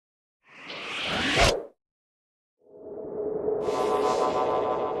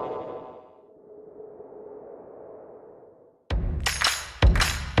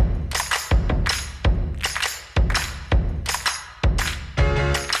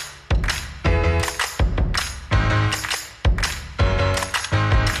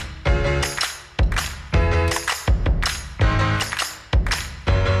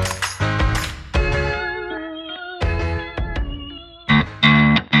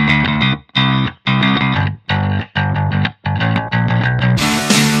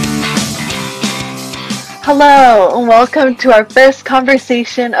Hello, and welcome to our first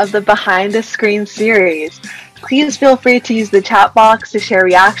conversation of the Behind the Screen series. Please feel free to use the chat box to share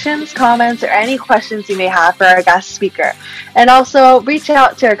reactions, comments, or any questions you may have for our guest speaker. And also, reach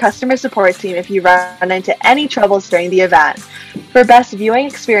out to our customer support team if you run into any troubles during the event. For best viewing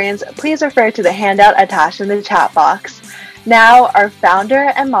experience, please refer to the handout attached in the chat box. Now, our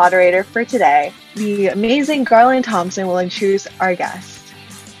founder and moderator for today, the amazing Garland Thompson, will introduce our guest.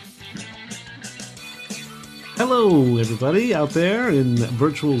 Hello, everybody out there in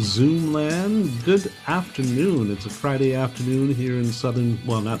virtual Zoom land. Good afternoon. It's a Friday afternoon here in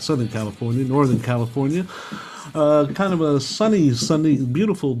not Southern California, Northern California. Kind of a sunny,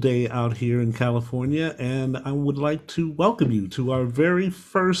 beautiful day out here in California, and I would like to welcome you to our very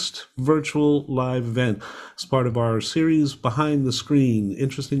first virtual live event. It's part of our series Behind the Screen,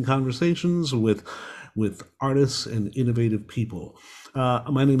 interesting conversations with artists and innovative people.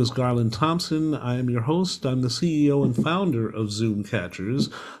 My name is Garland Thompson. I am your host. I'm the CEO and founder of Zoomcatchers.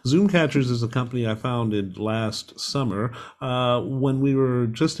 Zoomcatchers is a company I founded last summer when we were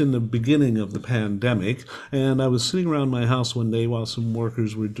just in the beginning of the pandemic. And I was sitting around my house one day while some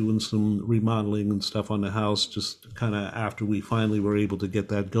workers were doing some remodeling and stuff on the house, just kind of after we finally were able to get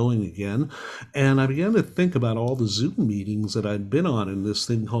that going again. And I began to think about all the Zoom meetings that I'd been on and this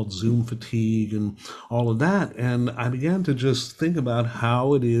thing called Zoom fatigue and all of that. And I began to just think about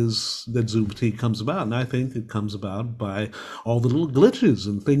how it is that Zoom fatigue comes about. And I think it comes about by all the little glitches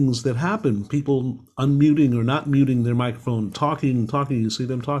and things that happen. People unmuting or not muting their microphone, talking, you see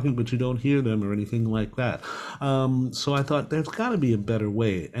them talking, but you don't hear them or anything like that. So I thought there's got to be a better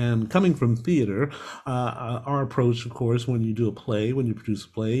way. And coming from theater, our approach, of course, when you do a play, when you produce a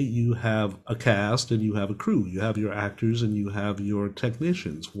play, you have a cast and you have a crew. You have your actors and you have your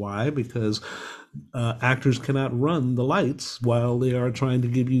technicians. Why? Because actors cannot run the lights while they are trying to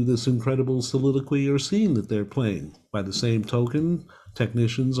give you this incredible soliloquy or scene that they're playing. By the same token,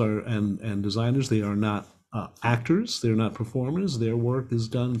 technicians and designers, they are not actors, they're not performers. Their work is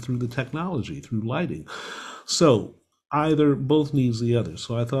done through the technology, through lighting. So either both needs the other.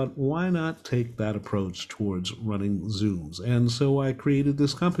 So I thought, why not take that approach towards running Zooms? And so I created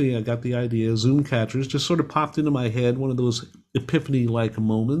this company. I got the idea, Zoomcatchers, just sort of popped into my head, one of those epiphany-like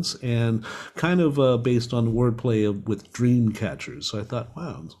moments, and kind of based on the wordplay with dream catchers. So I thought,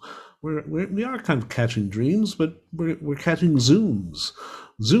 wow, we are kind of catching dreams, but we're catching Zooms,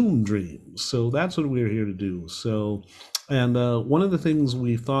 Zoom dreams. So that's what we're here to do. So, and one of the things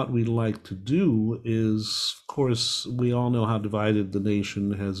we thought we'd like to do is, of course, we all know how divided the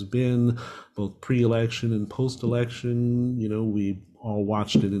nation has been, both pre-election and post-election. You know, we all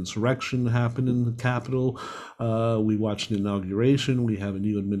watched an insurrection happen in the Capitol. We watched an inauguration. We have a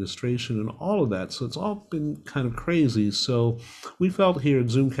new administration and all of that. So it's all been kind of crazy. So we felt here at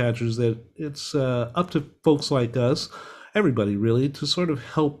Zoomcatchers that it's up to folks like us, everybody really, to sort of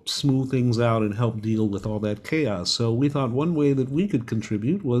help smooth things out and help deal with all that chaos. So we thought one way that we could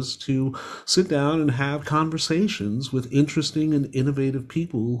contribute was to sit down and have conversations with interesting and innovative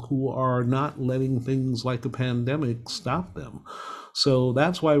people who are not letting things like a pandemic stop them. So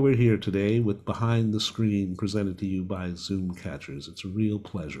that's why we're here today with Behind the Screen, presented to you by Zoomcatchers. It's a real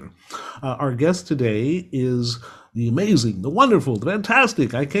pleasure. Our guest today is the amazing, the wonderful, the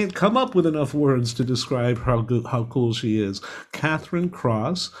fantastic, I can't come up with enough words to describe how cool she is, Kathryn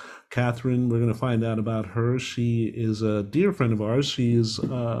Cross. Kathryn, we're going to find out about her. She is a dear friend of ours. She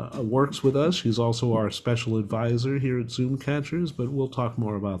works with us. She's also our special advisor here at Zoomcatchers, but we'll talk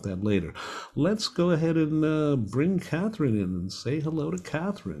more about that later. Let's go ahead and bring Kathryn in and say hello to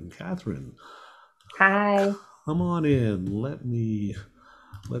Kathryn. Kathryn. Hi. Come on in.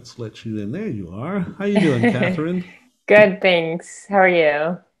 Let's let you in. There you are. How you doing, Kathryn? Good, thanks. How are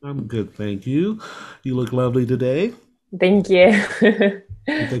you? I'm good, thank you. You look lovely today. Thank you.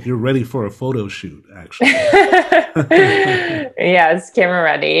 I think you're ready for a photo shoot, actually. Yes, camera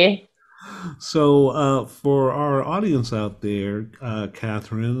ready. So for our audience out there,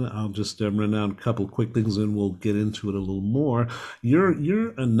 Kathryn, I'll just run down a couple quick things and we'll get into it a little more.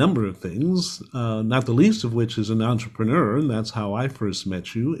 You're a number of things, not the least of which is an entrepreneur, and that's how I first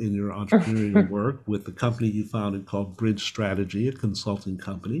met you in your entrepreneurial work with the company you founded called Bridge Strategy, a consulting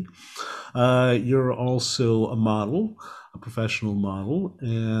company. You're also a model, a professional model,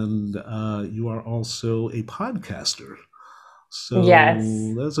 and you are also a podcaster. So yes.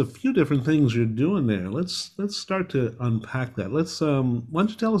 There's a few different things you're doing there. Let's start to unpack that. Why don't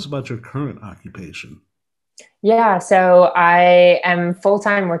you tell us about your current occupation? Yeah, so I am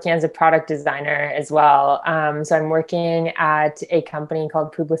full-time working as a product designer as well. So I'm working at a company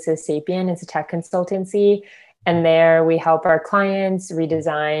called Publicis Sapient. It's a tech consultancy. And there we help our clients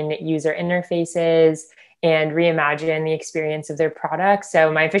redesign user interfaces and reimagine the experience of their product.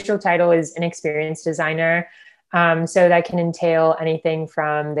 So my official title is an experience designer. So that can entail anything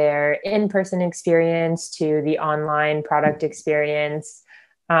from their in-person experience to the online product experience.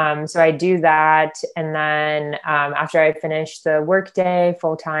 So I do that. And then after I finish the workday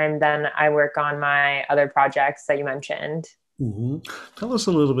full time, then I work on my other projects that you mentioned. Hmm. Tell us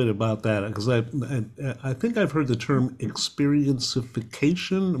a little bit about that, because I think I've heard the term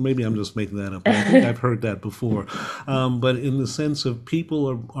experiencification. Maybe I'm just making that up, but I think I've heard that before. But in the sense of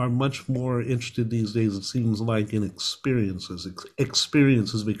people are much more interested these days, it seems like, in experiences.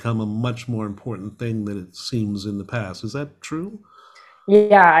 Experiences become a much more important thing than it seems in the past. Is that true?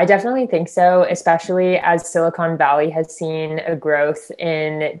 Yeah, I definitely think so, especially as Silicon Valley has seen a growth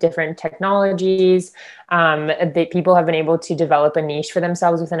in different technologies. That people have been able to develop a niche for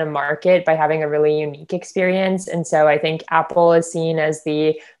themselves within a market by having a really unique experience. And so I think Apple is seen as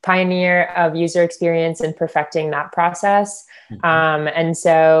the pioneer of user experience and perfecting that process. Hmm. And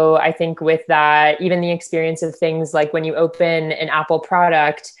so I think with that, even the experience of things like when you open an Apple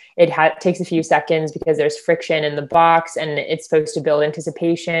product, takes a few seconds because there's friction in the box and it's supposed to build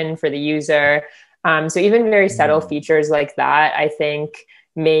anticipation for the user. So even very subtle features like that, I think,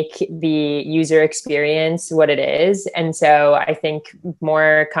 make the user experience what it is. And so I think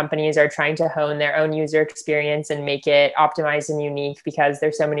more companies are trying to hone their own user experience and make it optimized and unique because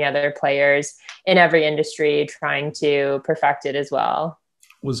there's so many other players in every industry trying to perfect it as well.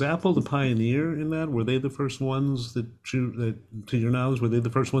 Was Apple the pioneer in that? Were they the first ones to your knowledge, were they the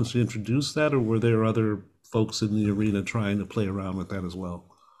first ones to introduce that, or were there other folks in the arena trying to play around with that as well?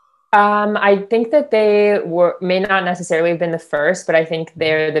 I think that they may not necessarily have been the first, but I think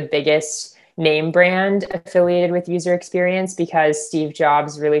they're the biggest name brand affiliated with user experience because Steve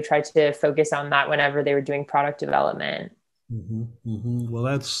Jobs really tried to focus on that whenever they were doing product development. Hmm. Hmm. Well,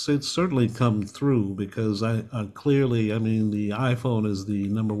 it's certainly come through because I clearly, I mean, the iPhone is the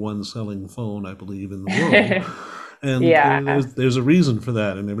number one selling phone, I believe, in the world, and Yeah. there's a reason for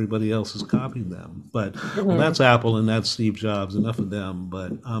that, and everybody else is copying them. But well, Mhm. that's Apple and that's Steve Jobs. Enough of them.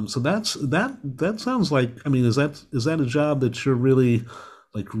 But so that sounds like, I mean, is that a job that you're really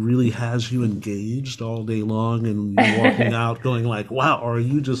like really has you engaged all day long and you're walking out going like, wow, or are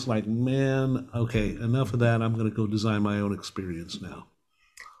you just like, man, okay, enough of that, I'm going to go design my own experience now?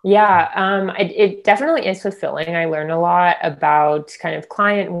 Yeah, it definitely is fulfilling. I learn a lot about kind of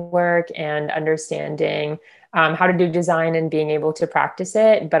client work and understanding how to do design and being able to practice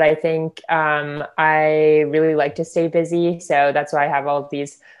it. But I think I really like to stay busy. So that's why I have all of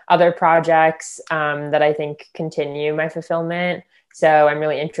these other projects that I think continue my fulfillment. So I'm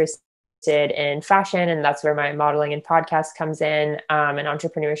really interested in fashion, and that's where my modeling and podcast comes in, and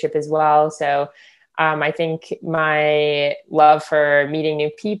entrepreneurship as well. So I think my love for meeting new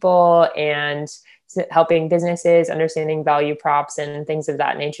people and helping businesses, understanding value props and things of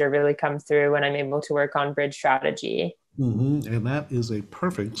that nature really come through when I'm able to work on bridge strategy. And that is a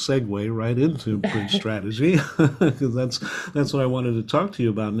perfect segue right into bridge strategy, because that's what I wanted to talk to you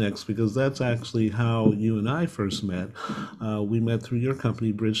about next, because that's actually how you and I first met. We met through your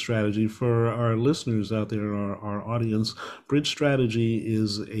company, Bridge Strategy. For our listeners out there, our audience, Bridge Strategy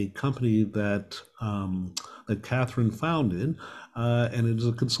is a company that Kathryn founded, and it is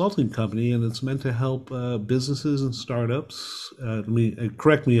a consulting company, and it's meant to help businesses and startups.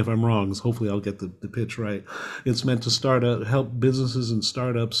 Correct me if I'm wrong, 'cause hopefully I'll get the pitch right. It's meant to help businesses and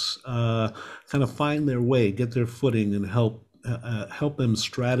startups kind of find their way, get their footing, and help them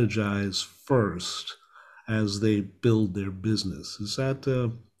strategize first as they build their business. Is that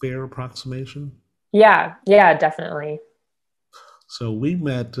a fair approximation? Yeah, yeah, definitely. So we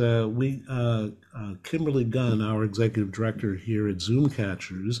met, Kimberly Gunn, our executive director here at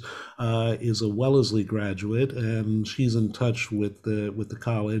Zoomcatchers, is a Wellesley graduate, and she's in touch with the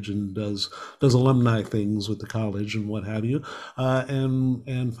college and does alumni things with the college and what have you,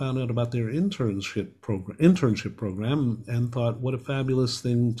 and found out about their internship program and thought, what a fabulous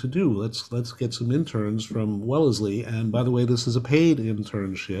thing to do. Let's get some interns from Wellesley. And by the way, this is a paid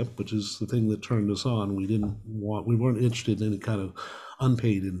internship, which is the thing that turned us on. We weren't interested in any kind of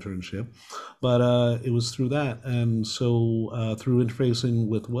unpaid internship, but it was through that. And so through interfacing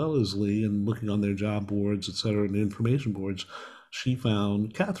with Wellesley and looking on their job boards, et cetera, and the information boards, she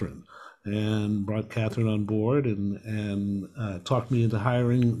found Kathryn and brought Kathryn on board and talked me into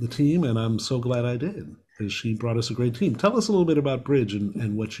hiring the team. And I'm so glad I did, because she brought us a great team. Tell us a little bit about Bridge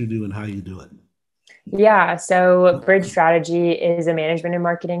and what you do and how you do it. Yeah, so Bridge Strategy is a management and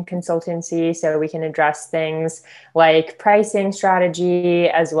marketing consultancy. So we can address things like pricing strategy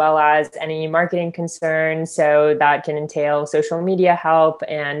as well as any marketing concerns. So that can entail social media help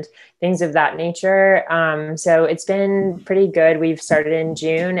and things of that nature. So it's been pretty good. We've started in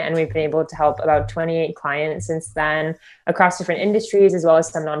June and we've been able to help about 28 clients since then across different industries as well as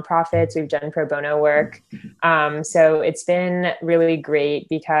some nonprofits. We've done pro bono work. So it's been really great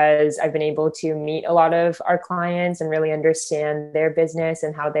because I've been able to meet a lot of our clients and really understand their business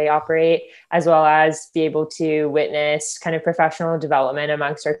and how they operate, as well as be able to witness kind of professional development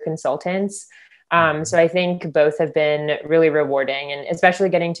amongst our consultants. So I think both have been really rewarding, and especially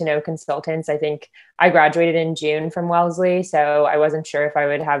getting to know consultants. I think I graduated in June from Wellesley, so I wasn't sure if I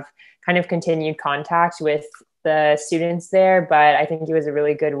would have kind of continued contact with the students there, but I think it was a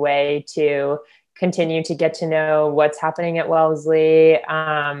really good way to continue to get to know what's happening at Wellesley,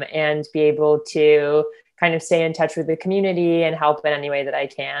 and be able to kind of stay in touch with the community and help in any way that I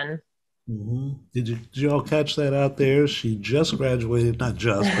can. Did you all catch that out there? She just graduated, not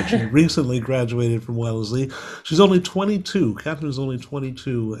just, but she recently graduated from Wellesley. She's only 22. Kathryn's only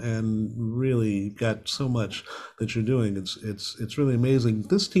 22, and really got so much that you're doing. It's really amazing.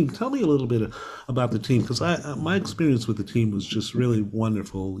 This team. Tell me a little bit about the team, because my experience with the team was just really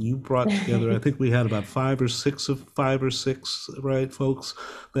wonderful. You brought together. I think we had about five or six, right, folks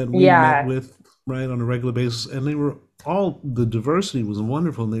that we met Yeah. with, right, on a regular basis, and they were all, the diversity was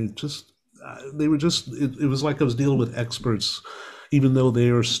wonderful, and they were just, it was like I was dealing with experts, even though they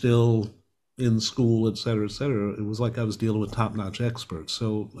are still in school, et cetera, et cetera. It was like I was dealing with top-notch experts.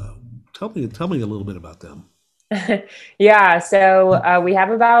 So tell me a little bit about them. Yeah, so we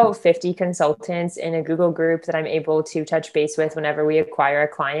have about 50 consultants in a Google group that I'm able to touch base with whenever we acquire a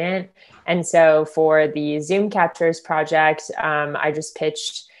client. And so for the Zoomcatchers project, I just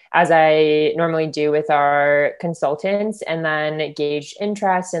pitched as I normally do with our consultants, and then gauged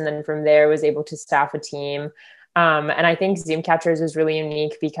interest. And then from there was able to staff a team. And I think Zoom Catchers was really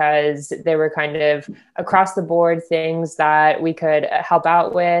unique because there were kind of across the board things that we could help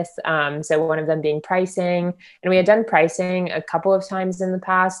out with. So one of them being pricing, and we had done pricing a couple of times in the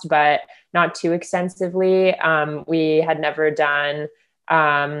past, but not too extensively. We had never done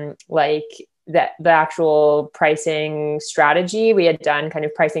like the actual pricing strategy. We had done kind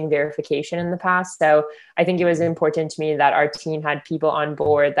of pricing verification in the past. So I think it was important to me that our team had people on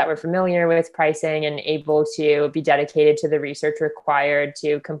board that were familiar with pricing and able to be dedicated to the research required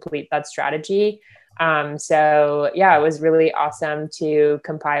to complete that strategy. So yeah, it was really awesome to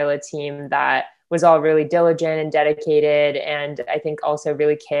compile a team that was all really diligent and dedicated, and I think also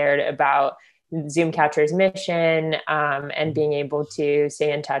really cared about Zoomcatcher's mission, and being able to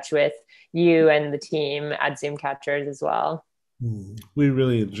stay in touch with you and the team at Zoomcatchers as well. We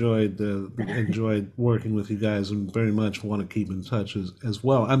really enjoyed working with you guys, and very much want to keep in touch as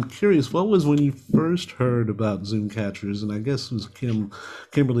well. I'm curious, what was when you first heard about Zoom Catchers, and I guess it was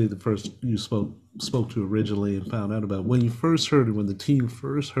Kimberly the first you spoke to originally and found out about when you first heard it, when the team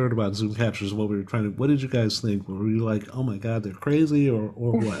first heard about Zoom Catchers, what we were trying to, what did you guys think? Were you like, oh my God, they're crazy, or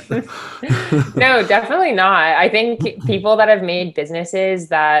what? No, definitely not. I think people that have made businesses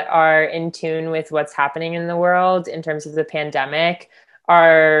that are in tune with what's happening in the world in terms of the pandemic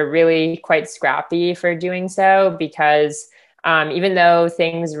are really quite scrappy for doing so, because even though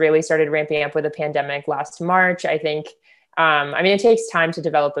things really started ramping up with the pandemic last March, I think I mean, it takes time to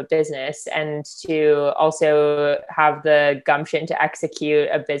develop a business and to also have the gumption to execute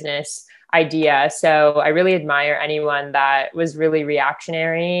a business idea. So I really admire anyone that was really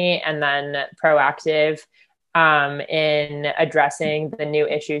reactionary and then proactive in addressing the new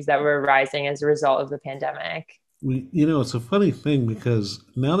issues that were arising as a result of the pandemic. It's a funny thing, because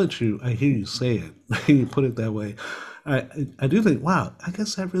now that I hear you say it, you put it that way, I do think, wow, I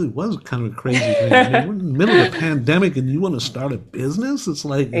guess that really was kind of a crazy thing. I mean, we're in the middle of a pandemic, and you want to start a business? It's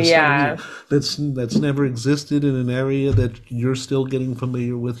like it's something Yeah. that's never existed in an area that you're still getting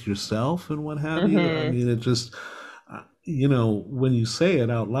familiar with yourself and what have you. I Hmm. mean, it just, when you say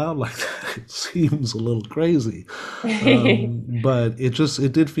it out loud like that, it seems a little crazy. But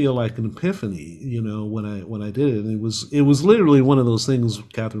it did feel like an epiphany, when I did it. And it was literally one of those things,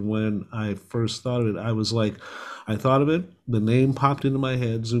 Kathryn, when I first thought of it, I was like, I thought of it, the name popped into my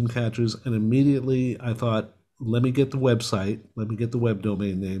head, Zoom Catchers, and immediately I thought, let me get the website, let me get the web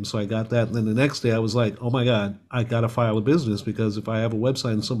domain name. So I got that, and then the next day I was like, oh my God, I got to file a business, because if I have a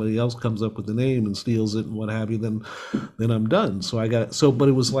website and somebody else comes up with the name and steals it and what have you, then I'm done. So I got so, but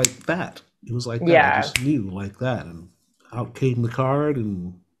it was like that. It was like that. I Yeah. just knew like that, and out came the card,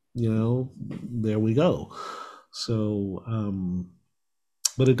 and there we go. So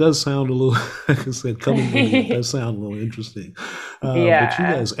But it does sound a little, like I said, coming from you, it does sound a little interesting. But you Yeah.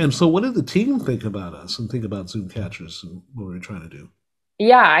 guys, and so what did the team think about us and think about Zoom catchers and what we were trying to do?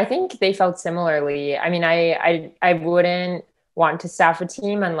 Yeah, I think they felt similarly. I mean, I wouldn't want to staff a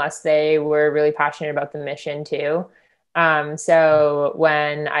team unless they were really passionate about the mission too. So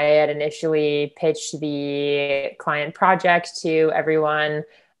when I had initially pitched the client project to everyone,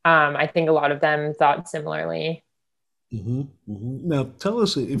 I think a lot of them thought similarly. Now, tell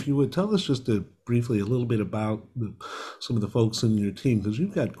us, if you would, tell us just briefly a little bit about some of the folks in your team, because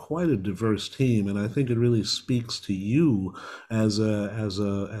you've got quite a diverse team, and I think it really speaks to you as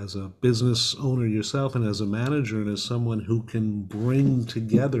a business owner yourself, and as a manager, and as someone who can bring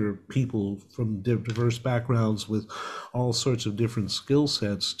together people from diverse backgrounds with all sorts of different skill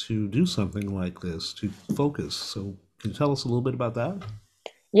sets to do something like this, to focus. So, can you tell us a little bit about that?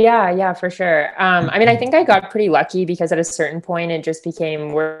 Yeah, for sure. I mean, I think I got pretty lucky because at a certain point it just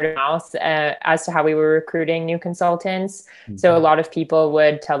became word of mouth as to how we were recruiting new consultants. So a Mhm. lot of people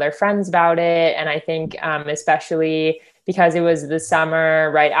would tell their friends about it. And I think, especially because it was the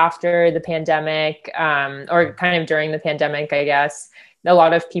summer right after the pandemic, or kind of during the pandemic, I guess, a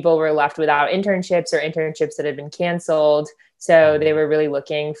lot of people were left without internships or internships that had been canceled. So they were really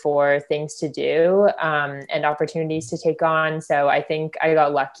looking for things to do and opportunities to take on. So I think I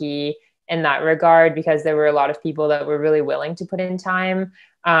got lucky in that regard because there were a lot of people that were really willing to put in time.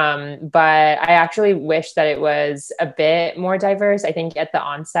 But I actually wish that it was a bit more diverse. I think at the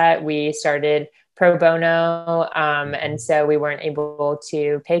onset, we started pro bono. And so we weren't able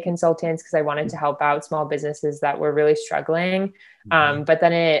to pay consultants because I wanted to help out small businesses that were really struggling. Mhm. But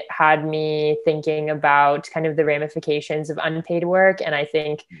then it had me thinking about kind of the ramifications of unpaid work. And I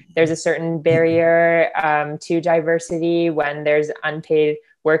think there's a certain barrier to diversity when there's unpaid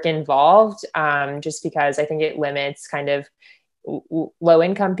work involved, just because I think it limits kind of low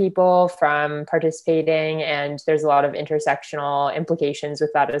income people from participating. And there's a lot of intersectional implications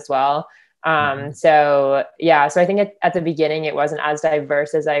with that as well. Mhm. So yeah, so I think at the beginning it wasn't as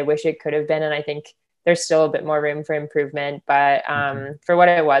diverse as I wish it could have been. And I think there's still a bit more room for improvement, but Mhm. for what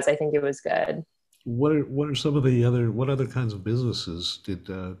it was, I think it was good. What are some of the other what other kinds of businesses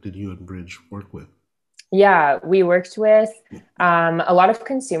did you and Bridge work with? Yeah, we worked with a lot of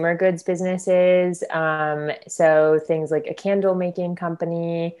consumer goods businesses. So things like a candle making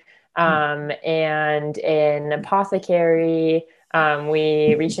company and an apothecary.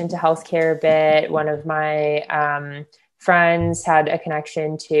 We reached into healthcare a bit. One of my friends had a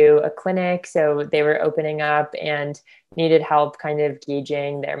connection to a clinic. So they were opening up and needed help kind of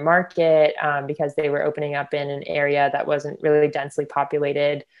gauging their market because they were opening up in an area that wasn't really densely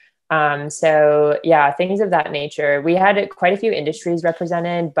populated. So yeah, things of that nature. We had quite a few industries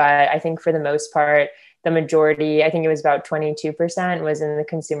represented, but I think for the most part, the majority, I think it was about 22% was in the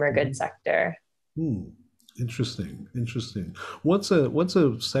consumer goods Mhm. sector. Hmm. Interesting. Interesting. What's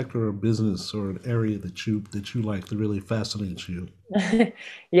a sector or business or an area that you like that really fascinates you?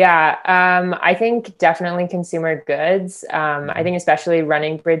 Yeah, I think definitely consumer goods. I think Mhm. especially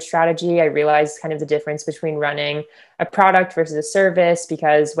running bridge strategy, I realized kind of the difference between running a product versus a service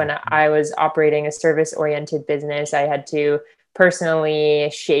because when I was operating a service oriented business, I had to personally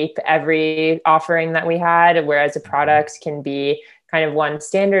shape every offering that we had, whereas a Mhm. product can be kind of one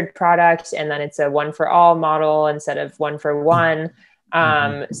standard product and then it's a one for all model instead of one for one.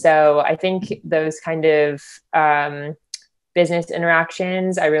 Mhm. So I think those kind of business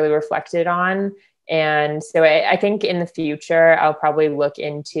interactions I really reflected on. And so I think in the future, I'll probably look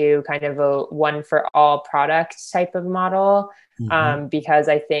into kind of a one for all product type of model Mhm. because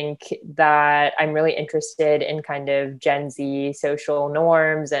I think that I'm really interested in kind of Gen Z social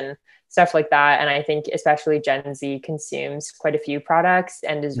norms and stuff like that. And I think especially Gen Z consumes quite a few products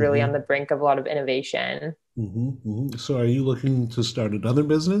and is really on the Mhm. brink of a lot of innovation. So, are you looking to start another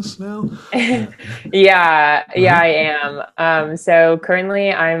business now? Uh, Yeah, uh-huh. I am. So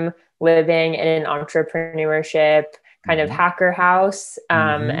currently I'm living in an entrepreneurship kind of Mhm. hacker house.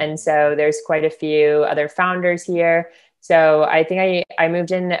 Mhm. And so there's quite a few other founders here. So I think I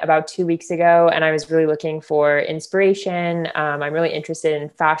moved in about 2 weeks ago and I was really looking for inspiration. I'm really interested in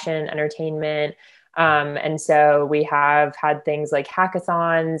fashion, entertainment. And so we have had things like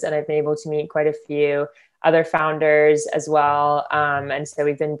hackathons, and I've been able to meet quite a few other founders as well. And so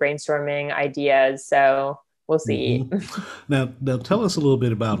we've been brainstorming ideas. So we'll see. Mhm. Now, tell us a little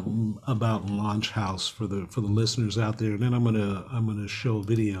bit about Launch House for the listeners out there, and then I'm gonna show a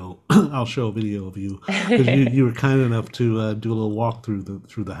video. I'll show a video of you because you were kind enough to do a little walk through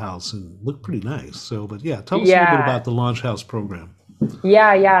the house and look pretty nice. So, but yeah, tell us a little bit Yeah. about the Launch House program.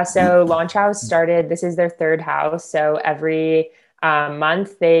 Yeah. So Launch House started, this is their third house. So every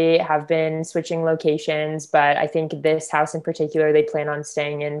month, they have been switching locations, but I think this house in particular, they plan on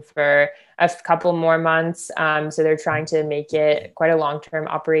staying in for a couple more months. So they're trying to make it quite a long-term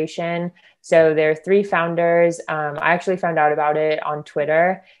operation. So there are three founders. I actually found out about it on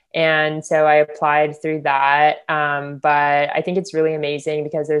Twitter. And so I applied through that. But I think it's really amazing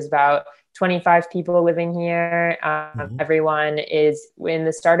because there's about 25 people living here. Everyone is in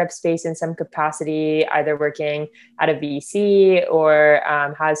the startup space in some capacity, either working at a VC or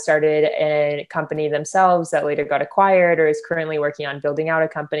has started a company themselves that later got acquired or is currently working on building out a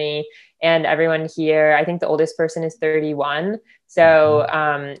company. And everyone here, I think the oldest person is 31. So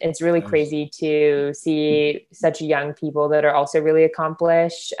it's really crazy to see such young people that are also really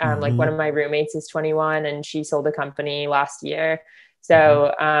accomplished. Like one of my roommates is 21 and she sold a company last year.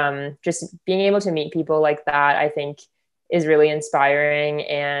 So just being able to meet people like that, I think is really inspiring.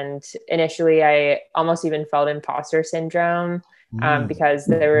 And initially I almost even felt imposter syndrome because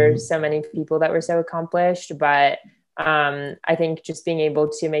there were so many people that were so accomplished. But I think just being able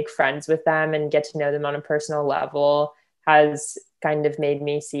to make friends with them and get to know them on a personal level has kind of made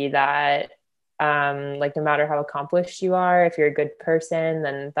me see that like no matter how accomplished you are, if you're a good person,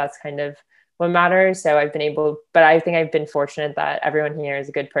 then that's kind of what matters. So I've been able, but I think I've been fortunate that everyone here is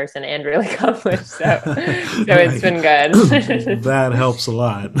a good person and really accomplished. So it's been good. That helps a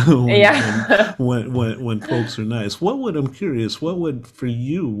lot. When folks are nice. I'm curious, what would, for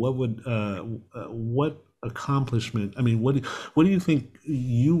you, what accomplishment, I mean, what do you think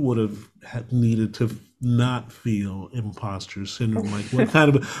you would have needed to not feel imposter syndrome? Like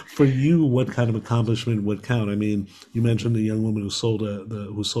for you, what kind of accomplishment would count? I mean, you mentioned the young woman who sold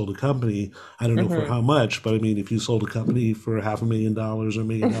a company. I don't know for how much, but I mean, if you sold a company for $500,000 or $1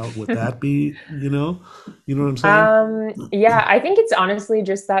 million, would that be, you know what I'm saying? Yeah, I think it's honestly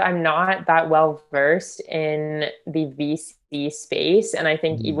just that I'm not that well versed in the VC space. And I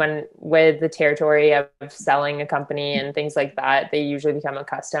think even with the territory of selling a company and things like that, they usually become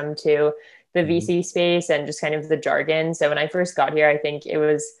accustomed to the VC space and just kind of the jargon. So when I first got here, I think it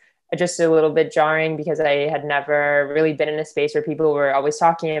was just a little bit jarring because I had never really been in a space where people were always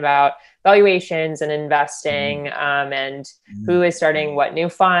talking about valuations and investing and who is starting what new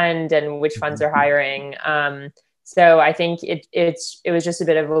fund and which funds are hiring. So I think it was just a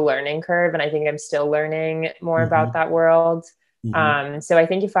bit of a learning curve. And I think I'm still learning more about that world. So I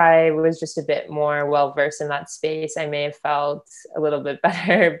think if I was just a bit more well-versed in that space, I may have felt a little bit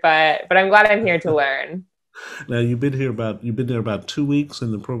better, but I'm glad I'm here to learn. Now you've been there about 2 weeks,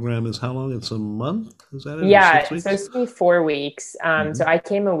 and the program is how long? It's a month? Is that it? Yeah, so it's supposed to be 4 weeks. So I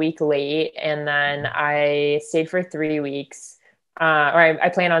came a week late and then I stayed for 3 weeks. Or I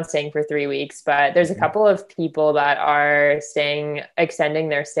plan on staying for 3 weeks, but there's a couple of people that are extending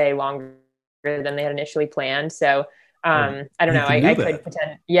their stay longer than they had initially planned. So I don't know.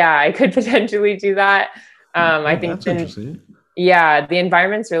 I could potentially do that. I think that's interesting. Yeah, the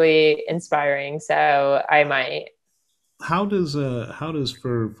environment's really inspiring, so I might. How does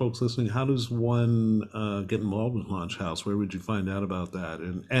for folks listening, how does one get involved with Launch House? Where would you find out about that?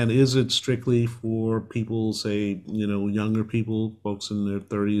 And is it strictly for people, say, younger people, folks in their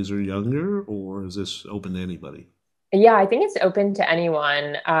 30s or younger, or is this open to anybody? Yeah, I think it's open to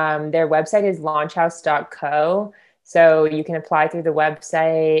anyone. Their website is launchhouse.co. So you can apply through the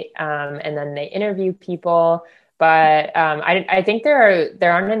website and then they interview people. But I think there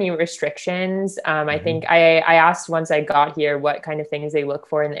aren't any restrictions. I think I asked once I got here what kind of things they look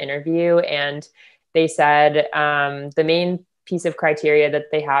for in the interview. And they said the main piece of criteria that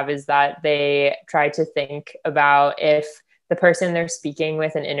they have is that they try to think about if the person they're speaking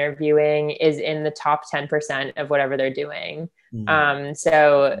with and interviewing is in the top 10% of whatever they're doing.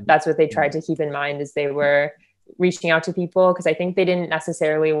 So that's what they tried to keep in mind as they were reaching out to people, because I think they didn't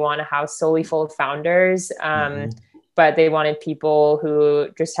necessarily want a house solely full of founders, but they wanted people who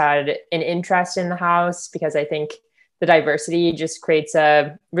just had an interest in the house, because I think the diversity just creates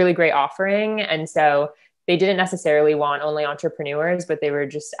a really great offering. And so they didn't necessarily want only entrepreneurs, but they were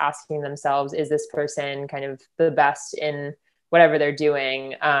just asking themselves, is this person kind of the best in whatever they're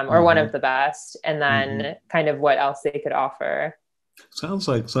doing, or one of the best? And then kind of what else they could offer. Sounds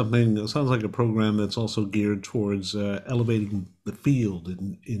like a program that's also geared towards elevating the field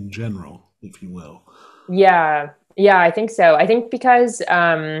in general, if you will. Yeah, I think so. I think because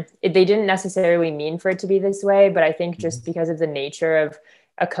they didn't necessarily mean for it to be this way, but I think just because of the nature of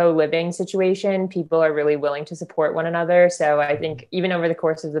a co-living situation, people are really willing to support one another. So I think even over the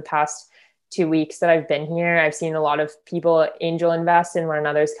course of the past 2 weeks that I've been here, I've seen a lot of people angel invest in one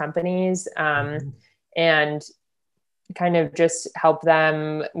another's companies, and kind of just help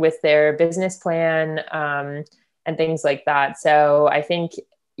them with their business plan, and things like that. So I think,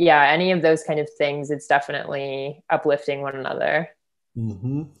 yeah, any of those kind of things, it's definitely uplifting one another.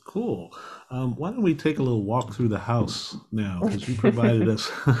 Cool. Why don't we take a little walk through the house now? Because you provided us,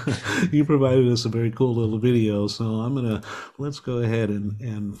 you provided us a very cool little video. So let's go ahead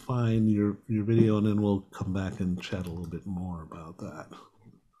and find your video, and then we'll come back and chat a little bit more about that.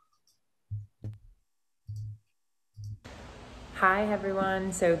 Hi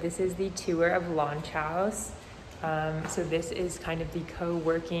everyone. So this is the tour of Launch House. So this is kind of the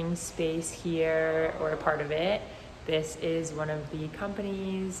co-working space here, or a part of it. This is one of the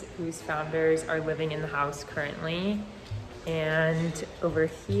companies whose founders are living in the house currently. And over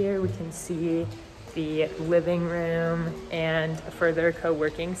here we can see the living room and a further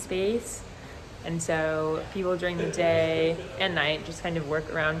co-working space. And so people during the day and night just kind of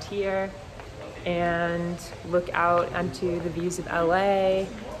work around here and look out onto the views of LA,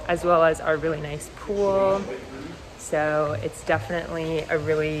 as well as our really nice pool. So it's definitely a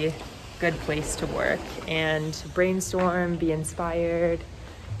really good place to work and brainstorm, be inspired.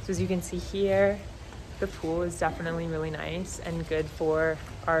 So as you can see here, the pool is definitely really nice and good for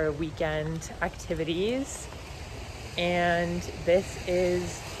our weekend activities. And this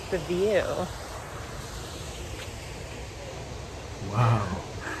is the view. Wow.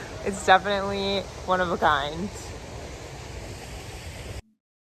 It's definitely one of a kind.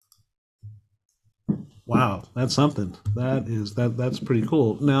 Wow, that's something. That's pretty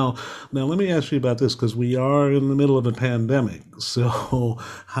cool. Now let me ask you about this, because we are in the middle of a pandemic. So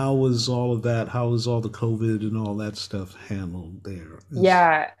how was all of that? How was all the COVID and all that stuff handled there?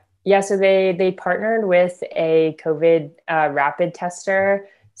 Yeah. So they partnered with a COVID rapid tester.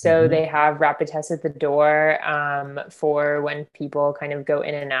 So they have rapid tests at the door for when people kind of go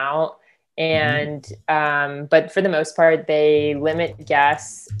in and out. And but for the most part, they limit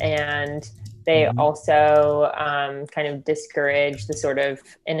guests, and they also kind of discourage the sort of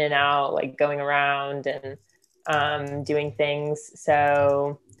in and out, like going around and doing things.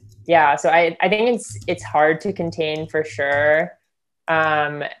 So yeah, so I think it's hard to contain for sure.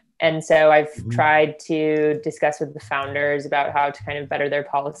 And so I've tried to discuss with the founders about how to kind of better their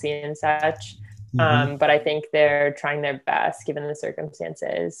policy and such. But I think they're trying their best given the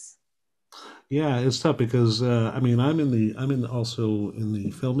circumstances. Yeah, it's tough because I'm also in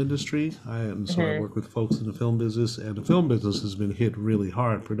the film industry. So I work with folks in the film business, and the film business has been hit really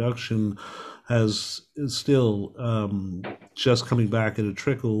hard. Production is still just coming back at a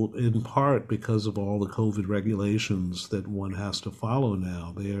trickle, in part because of all the COVID regulations that one has to follow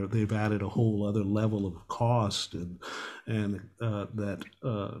now. They've added a whole other level of cost, and that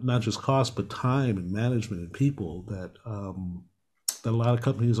not just cost but time and management and people that a lot of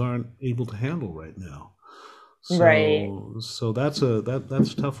companies aren't able to handle right now. Right. So that's a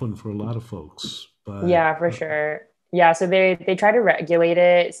tough one for a lot of folks. But Yeah, for sure. Yeah, so they try to regulate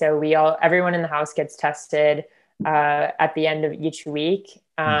it. So everyone in the house gets tested at the end of each week.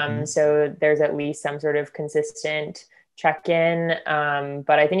 So there's at least some sort of consistent check-in.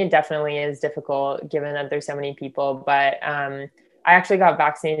 But I think it definitely is difficult given that there's so many people. But I actually got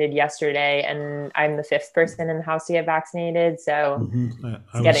vaccinated yesterday, and I'm the fifth person in the house to get vaccinated. So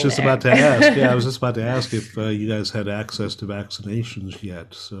I was just about to ask. Yeah, I was just about to ask if you guys had access to vaccinations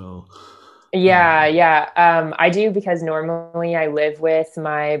yet. So yeah. I do, because normally I live with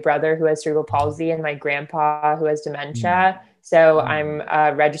my brother who has cerebral palsy and my grandpa who has dementia. So I'm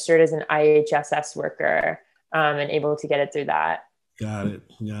registered as an IHSS worker and able to get it through that. Got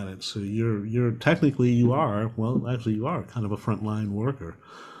it. So you're technically you are kind of a frontline worker.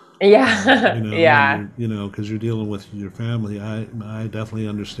 Yeah, yeah. Because you're dealing with your family. I definitely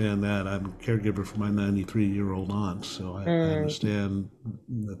understand that. I'm a caregiver for my 93-year-old aunt, so I understand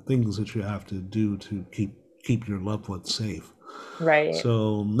the things that you have to do to keep your loved ones safe. Right.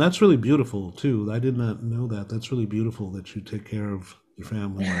 So that's really beautiful too. I did not know that. That's really beautiful that you take care of your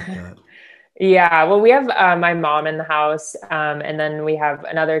family like that. Yeah, well, we have my mom in the house, and then we have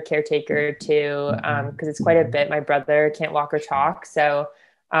another caretaker too, because it's quite a bit. My brother can't walk or talk, so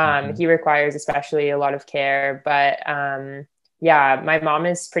he requires especially a lot of care. But yeah, my mom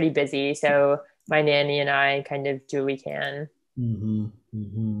is pretty busy, so my nanny and I kind of do what we can.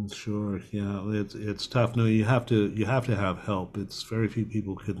 Sure. Yeah, it's tough. No, you have to have help. It's very few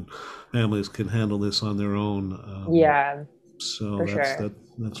families can handle this on their own. Yeah, So for sure.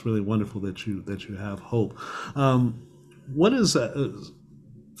 that's really wonderful that you have hope. What is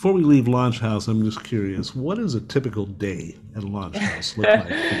before we leave Launch House? I'm just curious. What does a typical day at a Launch House look like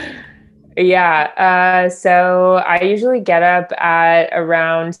for you? Yeah. So I usually get up at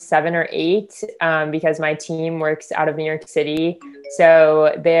around 7 or 8 because my team works out of New York City.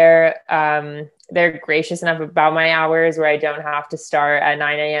 So they're gracious enough about my hours where I don't have to start at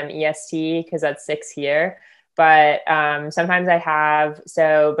 9 a.m. EST because that's 6 here. But sometimes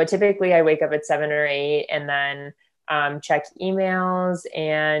but typically I wake up at 7 or 8 and then check emails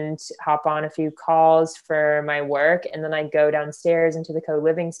and hop on a few calls for my work. And then I go downstairs into the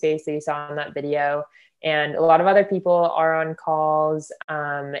co-living space that you saw in that video. And a lot of other people are on calls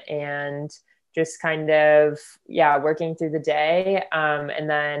and just kind of, working through the day. And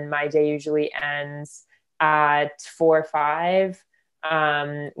then my day usually ends at 4 or 5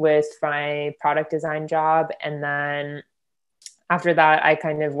 with my product design job. And then after that, I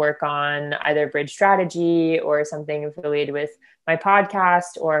kind of work on either bridge strategy or something affiliated with my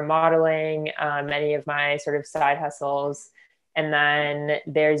podcast or modeling, any of my sort of side hustles. And then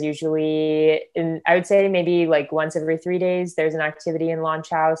there's usually, I would say maybe like once every 3 days, there's an activity in Launch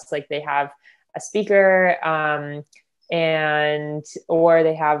House. Like they have a speaker or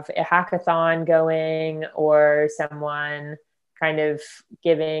they have a hackathon going or someone kind of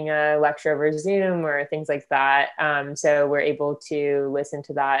giving a lecture over Zoom or things like that. So we're able to listen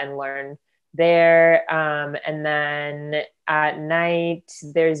to that and learn there. And then at night,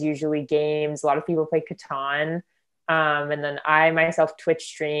 there's usually games. A lot of people play Catan. And then I myself Twitch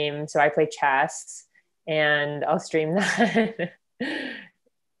stream. So I play chess and I'll stream that.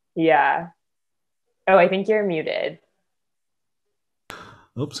 Yeah. Oh, I think you're muted.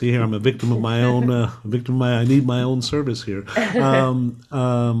 Oops, see here, I'm a victim of my own, I need my own service here. I'm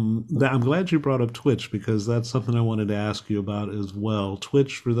glad you brought up Twitch because that's something I wanted to ask you about as well.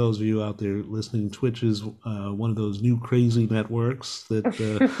 Twitch, for those of you out there listening, Twitch is one of those new crazy networks that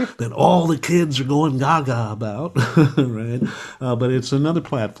that all the kids are going gaga about, right? But it's another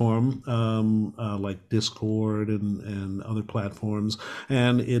platform like Discord and other platforms.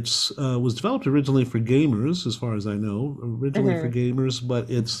 And it's was developed originally for gamers, as far as I know, for gamers, but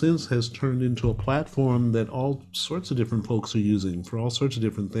it since has turned into a platform that all sorts of different folks are using for all sorts of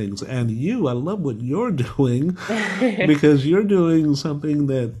different things. And I love what you're doing because you're doing something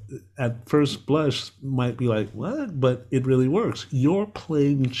that at first blush might be like, what? But it really works. You're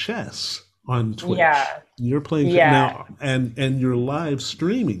playing chess on Twitch. Yeah. You're playing now, and you're live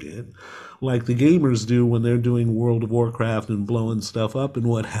streaming it like the gamers do when they're doing World of Warcraft and blowing stuff up and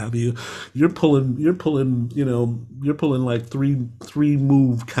what have you. You're pulling like three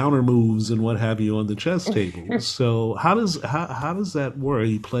move counter moves and what have you on the chess table. So how does that work? Are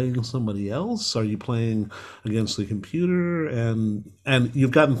you playing somebody else? Are you playing against the computer? And you've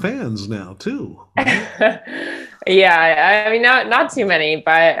gotten fans now too, right? Yeah, I mean, not too many,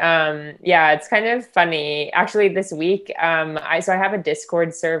 but it's kind of funny. Actually, this week, I have a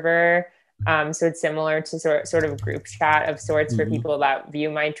Discord server. So it's similar to sort of group chat of sorts for people that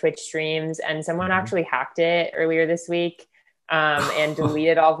view my Twitch streams. And someone actually hacked it earlier this week and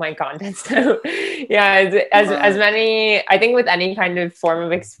deleted all of my content. So as many, I think with any kind of form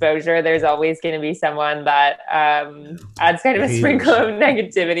of exposure, there's always going to be someone that adds kind of a sprinkle of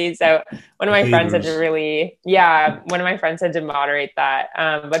negativity. So one of my friends had to moderate that.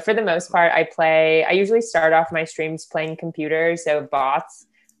 But for the most part, I usually start off my streams playing computers, so bots.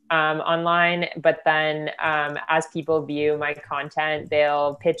 Online, but then as people view my content,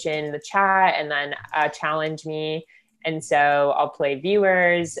 they'll pitch in the chat and then challenge me. And so I'll play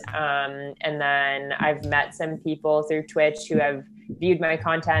viewers. And then I've met some people through Twitch who have viewed my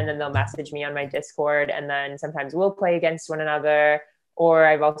content and they'll message me on my Discord. And then sometimes we'll play against one another. Or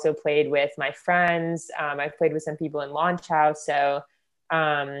I've also played with my friends. I've played with some people in Launch House. So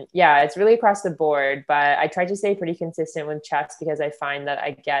it's really across the board, but I try to stay pretty consistent with chess because I find that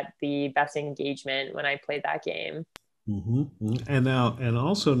I get the best engagement when I play that game. And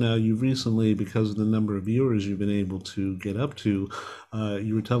also now you've recently, because of the number of viewers you've been able to get up to,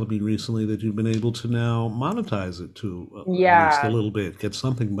 you were telling me recently that you've been able to now monetize it to at least a little bit, get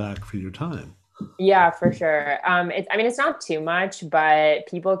something back for your time. Yeah, for sure. It's not too much, but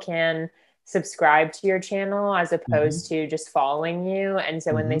people can subscribe to your channel as opposed to just following you. And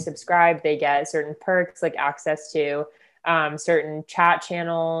so when they subscribe, they get certain perks like access to certain chat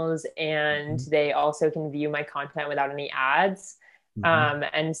channels, and they also can view my content without any ads.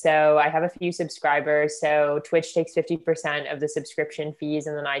 And so I have a few subscribers. So Twitch takes 50% of the subscription fees,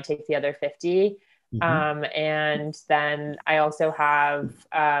 and then I take the other 50. And then I also have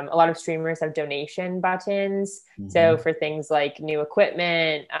a lot of streamers have donation buttons. So for things like new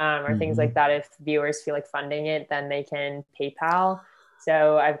equipment or things like that, if viewers feel like funding it, then they can PayPal.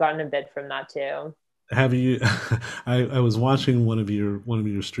 So I've gotten a bit from that too. Have you? I was watching one of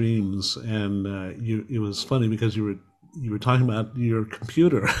your streams, and it was funny because you were you were talking about your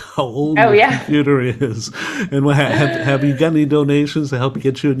computer, how old Oh your yeah. computer is, and have you got any donations to help you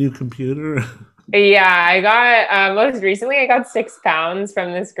get you a new computer? Yeah, I got most recently I got £6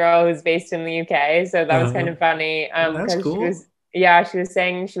 from this girl who's based in the UK. So that was kind Uh, of funny that's because cool. she was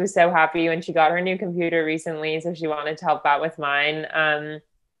saying she was so happy when she got her new computer recently, so she wanted to help out with mine.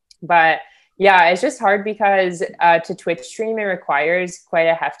 But yeah, it's just hard because to Twitch stream, it requires quite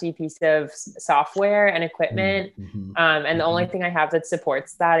a hefty piece of software and equipment. Mm-hmm. And the only Hmm. thing I have that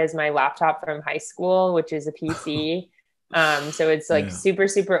supports that is my laptop from high school, which is a PC. So it's like Yeah. super,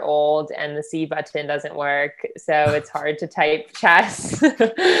 super old, and the C button doesn't work. So it's hard to type chess.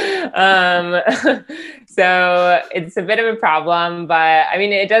 um, so it's a bit of a problem, but I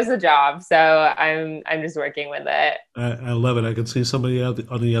mean, it does the job. So I'm just working with it. I love it. I can see somebody on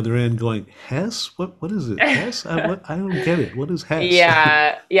the other end going, Hess? What is it? Hess? I don't get it. What is Hess?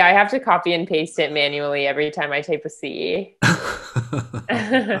 Yeah, yeah, I have to copy and paste it manually every time I type a C.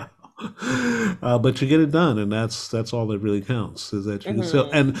 But you get it done, and that's all that really counts. Is that you so Hmm.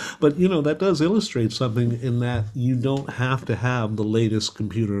 and but you know that does illustrate something in that you don't have to have the latest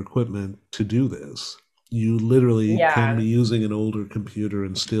computer equipment to do this. You literally can be Yeah. using an older computer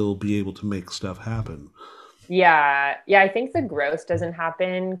and still be able to make stuff happen. Yeah. Yeah, I think the growth doesn't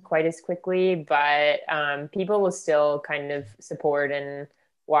happen quite as quickly, but people will still kind of support and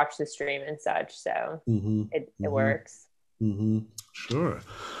watch the stream and such. So Hmm. it Hmm. works. Hmm. Sure.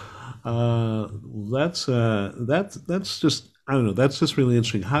 Uh, that's just I don't know. That's just really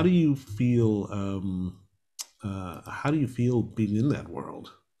interesting. How do you feel? How do you feel being in that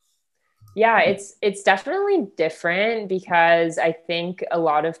world? Yeah, it's definitely different because I think a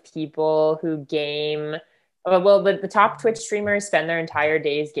lot of people who game, well, the top Twitch streamers spend their entire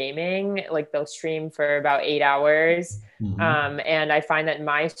days gaming. Like they'll stream for about 8 hours. Hmm. And I find that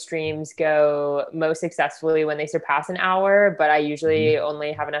my streams go most successfully when they surpass an hour, but I usually Hmm.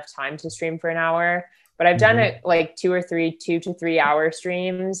 only have enough time to stream for an hour. But I've done Hmm. it like 2 to 3 hour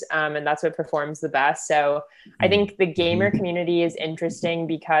streams, and that's what performs the best. So I think the gamer Hmm. community is interesting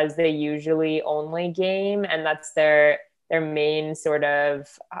because they usually only game, and that's their main sort of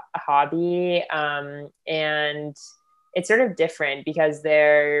hobby. And it's sort of different because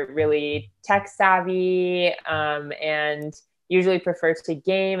they're really tech savvy, and usually prefer to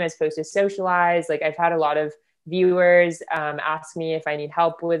game as opposed to socialize. Like I've had a lot of viewers ask me if I need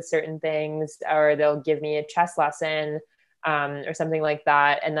help with certain things, or they'll give me a chess lesson, or something like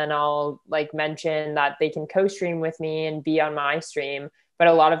that. And then I'll like mention that they can co-stream with me and be on my stream. But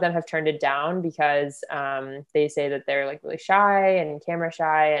a lot of them have turned it down because they say that they're like really shy and camera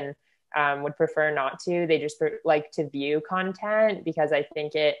shy, and would prefer not to. They just like to view content because I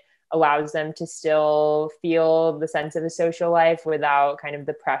think it allows them to still feel the sense of a social life without kind of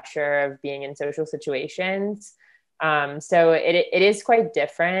the pressure of being in social situations. So it is quite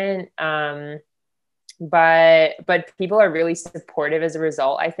different. But people are really supportive as a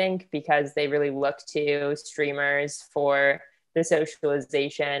result, I think, because they really look to streamers for the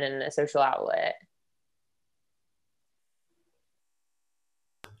socialization and a social outlet.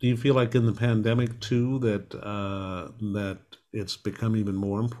 Do you feel like in the pandemic too that that it's become even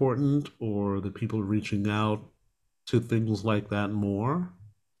more important, or that people are reaching out to things like that more?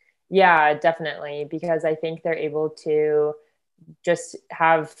 Yeah, definitely, because I think they're able to just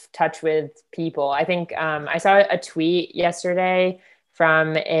have touch with people. I think I saw a tweet yesterday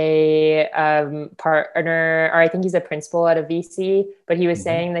from a partner, or I think he's a principal at a VC, but he was Hmm.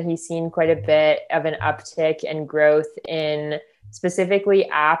 saying that he's seen quite a bit of an uptick and growth in specifically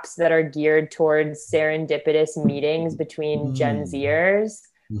apps that are geared towards serendipitous meetings between Gen Mm. Zers.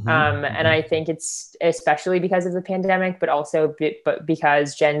 Hmm. And I think it's especially because of the pandemic, but also but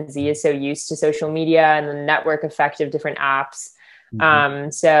because Gen Z is so used to social media and the network effect of different apps. Hmm.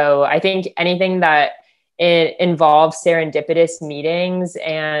 So I think anything that it involves serendipitous meetings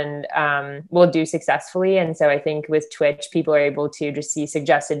and will do successfully. And so I think with Twitch, people are able to just see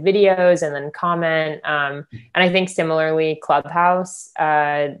suggested videos and then comment. And I think similarly, Clubhouse,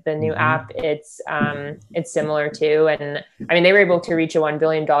 the new Hmm. app, it's similar too. And I mean, they were able to reach a $1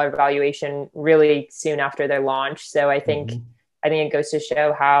 billion valuation really soon after their launch. So Hmm. I think it goes to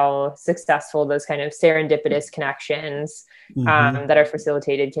show how successful those kind of serendipitous connections Hmm. that are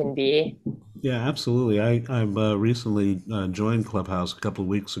facilitated can be. Yeah, absolutely. I've recently joined Clubhouse a couple of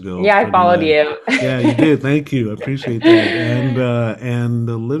weeks ago. A Yeah, I friend of followed mine. you. Yeah, you did. Thank you. I appreciate that. And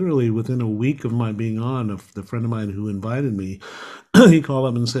literally within a week of my being on, the friend of mine who invited me, he called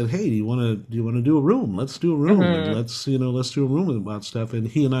up and said, "Hey, do you want to do a room? Let's do a room, and Hmm. let's do a room about stuff." And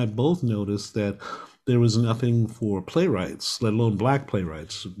he and I both noticed that there was nothing for playwrights, let alone black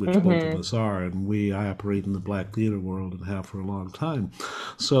playwrights, which both of Mm-hmm. us are, and I operate in the black theater world and have for a long time.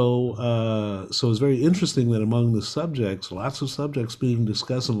 So it's very interesting that among the subjects, lots of subjects being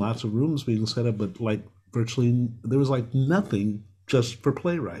discussed and lots of rooms being set up, but like virtually there was like nothing just for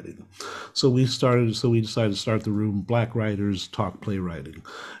playwriting. So we decided to start the room Black Writers Talk Playwriting.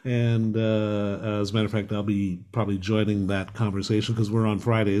 And as a matter of fact, I'll be probably joining that conversation because we're on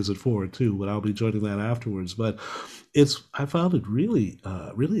Fridays at 4 too, but I'll be joining that afterwards. But I found it really,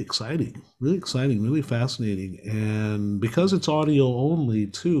 really exciting, really fascinating. And because it's audio only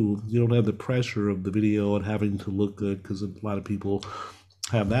too, you don't have the pressure of the video and having to look good because a lot of people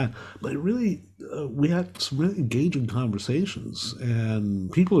have that. But really, we had some really engaging conversations, and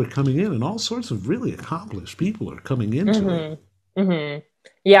people are coming in, and all sorts of really accomplished people are coming into it. Mm-hmm. Mm-hmm.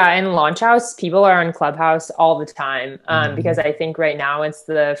 Yeah, in Launch House, people are on Clubhouse all the time because Mhm. I think right now it's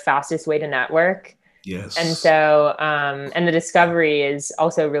the fastest way to network. And Yes. so, and the discovery is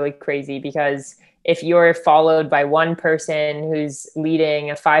also really crazy because if you're followed by one person who's leading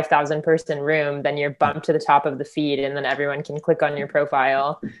a 5,000 person room, then you're bumped to the top of the feed and then everyone can click on your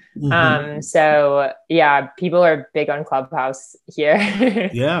profile. Hmm. So yeah, people are big on Clubhouse here.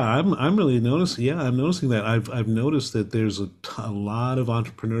 Yeah, I'm really noticing. Yeah, I'm noticing that. I've noticed that there's a lot of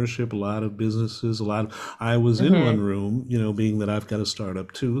entrepreneurship, a lot of businesses, a lot of. I was in one Hmm. room, being that I've got a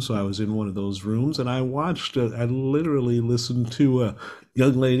startup too, so I was in one of those rooms, and I watched. I literally listened to a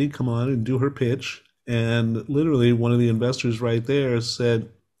young lady come on and do her pitch, and literally one of the investors right there said,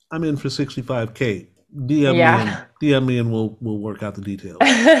 "I'm in for 65K. Yeah. DM me, and we'll work out the details."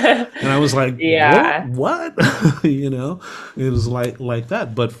 And I was like, "What? Yeah. What?" It was like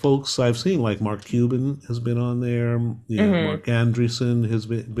that. But folks I've seen, like Mark Cuban has been on there. Yeah, Hmm. Mark Andreessen has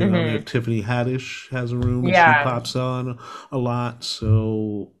been on there. Hmm. Tiffany Haddish has a room, and she Yeah. pops on a lot.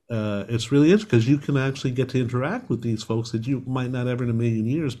 So it's really interesting because you can actually get to interact with these folks that you might not ever in a million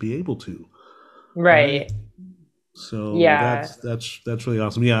years be able to, right? Right. So Yeah. that's really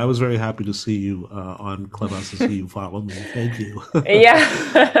awesome. Yeah, I was very happy to see you on Clubhouse to see you follow me. Thank you.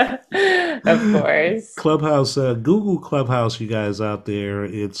 Yeah. Of course. Clubhouse, Google Clubhouse, you guys out there.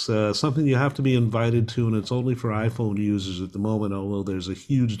 It's something you have to be invited to, and it's only for iPhone users at the moment, although there's a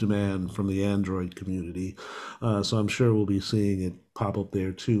huge demand from the Android community. So I'm sure we'll be seeing it pop up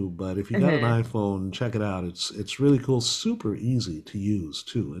there too. But if you got an Hmm. iPhone, check it out. It's really cool, super easy to use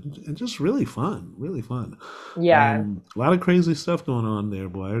too, and just really fun, really fun. Yeah. A lot of crazy stuff going on there,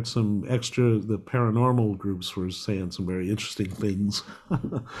 boy. I heard the paranormal groups were saying some very interesting things.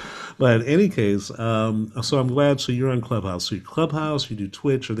 But in any case, so I'm glad. So you're on Clubhouse. So you Clubhouse, you do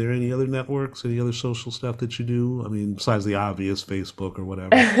Twitch. Are there any other networks, any other social stuff that you do? I mean, besides the obvious Facebook or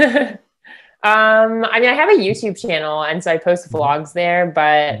whatever. I mean, I have a YouTube channel, and so I post Hmm. vlogs there,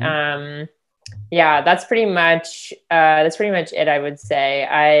 but Hmm. yeah, that's pretty much it, I would say.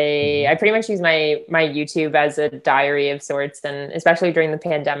 I Hmm. pretty much use my YouTube as a diary of sorts, and especially during the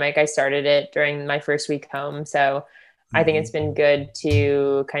pandemic, I started it during my first week home. So I think it's Hmm. been good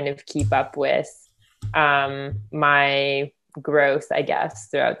to kind of keep up with my growth, I guess,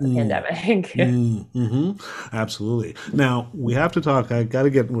 throughout the Mm. pandemic. Mm-hmm. Absolutely. Now we have to talk. I got to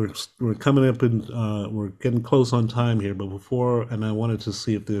get. We're coming up and we're getting close on time here. But before, and I wanted to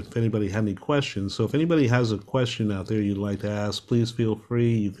see if anybody had any questions. So if anybody has a question out there you'd like to ask, please feel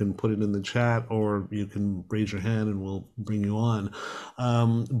free. You can put it in the chat, or you can raise your hand, and we'll bring you on.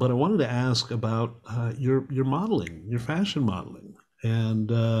 But I wanted to ask about your modeling, your fashion modeling. And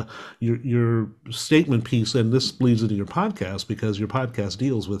your statement piece, and this bleeds into your podcast because your podcast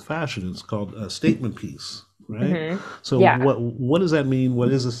deals with fashion. It's called a statement piece, right? Hmm. So Yeah. what does that mean? What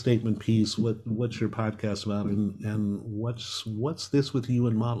is a statement piece? What's your podcast about? And what's this with you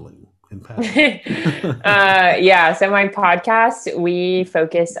and modeling and fashion? Yeah, so my podcast, we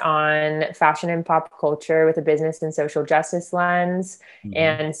focus on fashion and pop culture with a business and social justice lens. Hmm.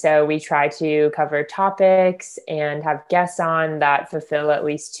 And so we try to cover topics and have guests on that fulfill at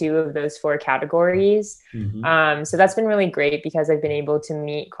least two of those four categories. Hmm. So that's been really great because I've been able to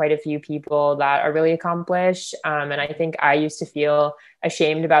meet quite a few people that are really accomplished. And I think I used to feel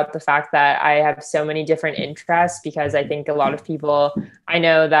ashamed about the fact that I have so many different interests because I think a lot of people I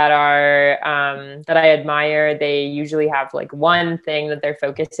know that I admire, they usually have like one thing that they're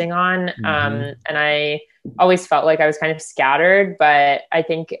focusing on. Hmm. And I always felt like I was kind of scattered, but I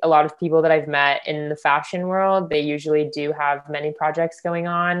think a lot of people that I've met in the fashion world, they usually do have many projects going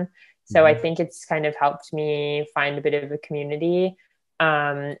on. So I Hmm. think it's kind of helped me find a bit of a community.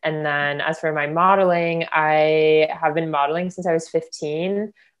 And then as for my modeling, I have been modeling since I was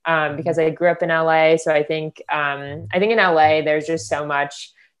 15 because I grew up in LA. So I think in LA there's just so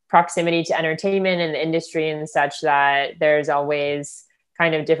much proximity to entertainment and the industry and such that there's always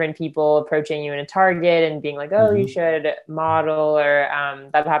kind of different people approaching you in a Target and being like, oh, you should model, or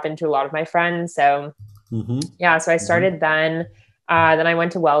that happened to a lot of my friends. So yeah, so I started then. Then I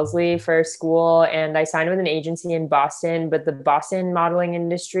went to Wellesley for school and I signed with an agency in Boston, but the Boston modeling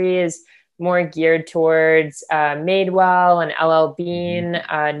industry is more geared towards Madewell and LL Bean,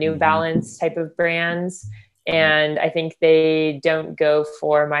 New Balance type of brands. And I think they don't go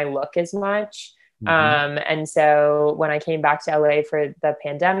for my look as much. And so when I came back to LA for the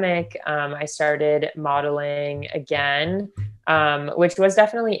pandemic, I started modeling again, which was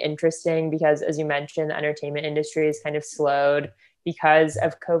definitely interesting because, as you mentioned, the entertainment industry is kind of slowed because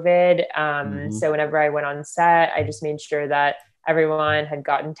of COVID. So whenever I went on set, I just made sure that everyone had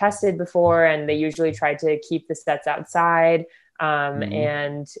gotten tested before, and they usually tried to keep the sets outside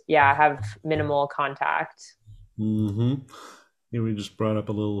and have minimal contact. Here we just brought up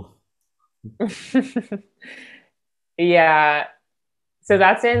a little. Yeah. So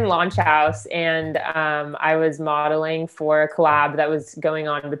that's in Launch House. And I was modeling for a collab that was going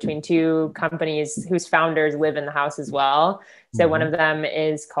on between two companies whose founders live in the house as well. So one of them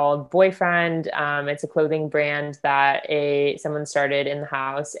is called Boyfriend. It's a clothing brand that someone started in the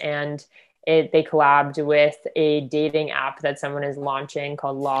house, and they collabed with a dating app that someone is launching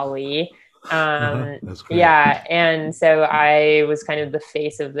called Lolly. That's great. Yeah. And so I was kind of the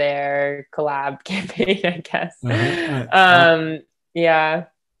face of their collab campaign, I guess. Yeah.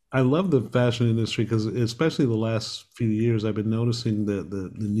 I love the fashion industry because, especially the last few years, I've been noticing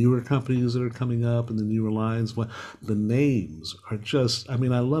the newer companies that are coming up and the newer lines. The names are just, I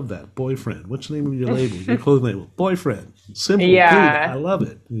mean, I love that. Boyfriend. What's the name of your label? Your clothing label? Boyfriend. Simple. Yeah. Clean. I love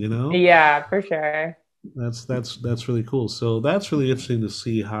it. You know? Yeah, for sure. That's really cool. So that's really interesting to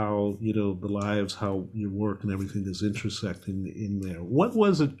see how, the lives, how your work and everything is intersecting in there. What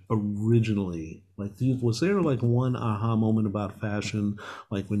was it originally? Like, was there like one aha moment about fashion,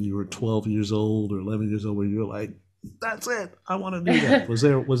 like when you were 12 years old or 11 years old, where you were like, that's it, I want to do that? Was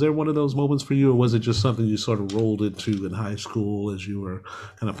there one of those moments for you, or was it just something you sort of rolled into in high school as you were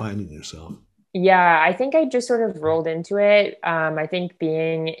kind of finding yourself? Yeah, I think I just sort of rolled into it. I think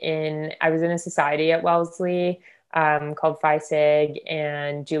I was in a society at Wellesley called Phi Sig,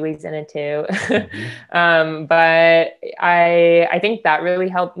 and Julie's in it too. But I think that really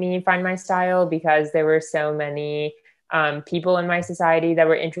helped me find my style because there were so many people in my society that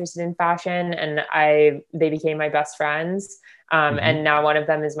were interested in fashion, and they became my best friends. And now one of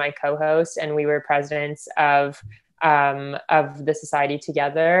them is my co-host, and we were presidents of the society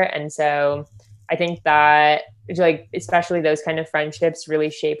together. And so I think that, like, especially those kind of friendships really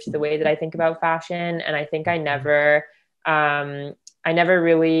shaped the way that I think about fashion. And I think I never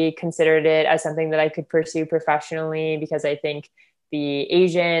really considered it as something that I could pursue professionally, because I think the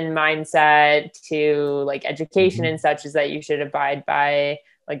Asian mindset to like education and such is that you should abide by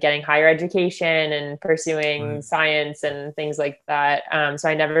like getting higher education and pursuing science and things like that. So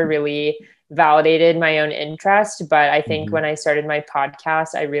I never really validated my own interest. But I think when I started my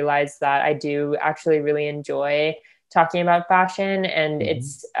podcast, I realized that I do actually really enjoy talking about fashion, and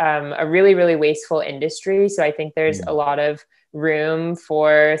it's a really, really wasteful industry. So I think there's a lot of room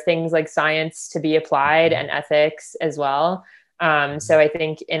for things like science to be applied and ethics as well. So I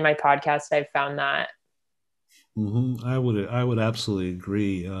think in my podcast, I've found that. I would absolutely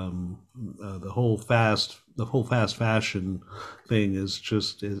agree. The whole fast fashion thing is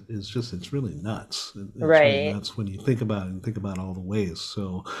just it's really nuts. It's really nuts when you think about it and think about all the ways.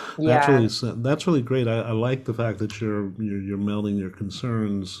 So that's really great. I like the fact that you're melding your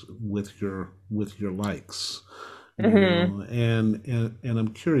concerns with your likes. And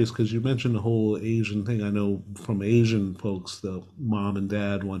I'm curious because you mentioned the whole Asian thing. I know from Asian folks, the mom and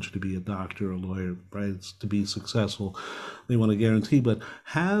dad want you to be a doctor, a lawyer, right? It's to be successful. They want to guarantee. But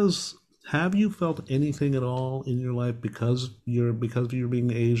have you felt anything at all in your life because of you're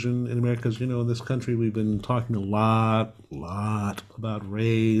being Asian in America? Because in this country we've been talking a lot about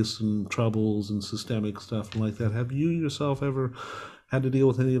race and troubles and systemic stuff and like that. Have you yourself ever had to deal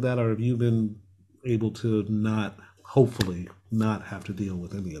with any of that, or have you been able to hopefully not have to deal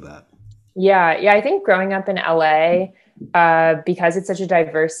with any of that? Yeah. I think growing up in LA, because it's such a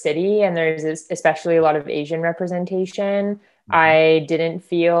diverse city and there's especially a lot of Asian representation, I didn't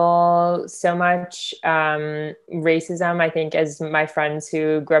feel so much racism, I think, as my friends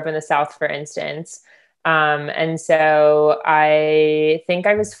who grew up in the South, for instance. And so I think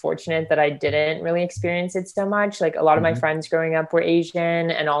I was fortunate that I didn't really experience it so much. Like a lot of my friends growing up were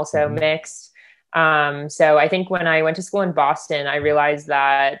Asian and also mixed. So I think when I went to school in Boston, I realized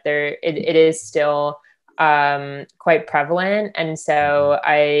that it is still quite prevalent. And so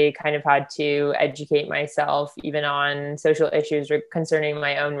I kind of had to educate myself even on social issues concerning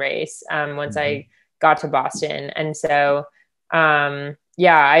my own race once I got to Boston. And so, I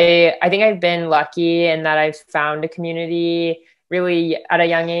think I've been lucky in that I've found a community really at a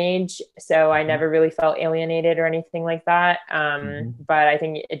young age. So I never really felt alienated or anything like that. But I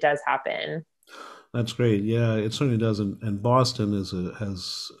think it does happen. That's great. Yeah, it certainly does. And Boston has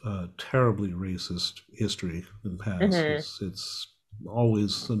a terribly racist history in the past. It's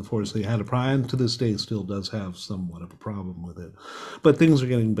always, unfortunately, had a problem, and to this day still does have somewhat of a problem with it. But things are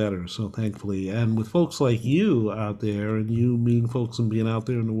getting better, so thankfully. And with folks like you out there, and you meeting folks and being out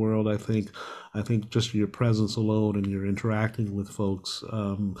there in the world, I think just your presence alone and your interacting with folks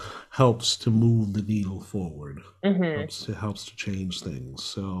helps to move the needle forward. Helps to change things.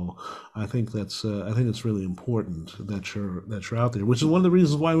 So I think it's really important that you're out there, which is one of the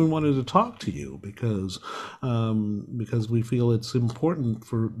reasons why we wanted to talk to you, because we feel it's important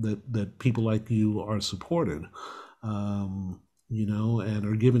for that people like you are supported. And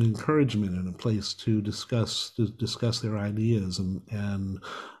are given encouragement and a place to discuss their ideas, and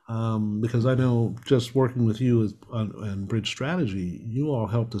because I know just working with you and Bridge Strategy, you all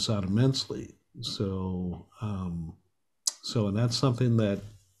helped us out immensely. So, and that's something that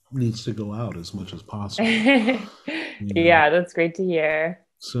needs to go out as much as possible. Yeah, that's great to hear.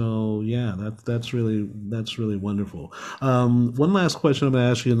 So yeah, that's really wonderful. One last question I'm going to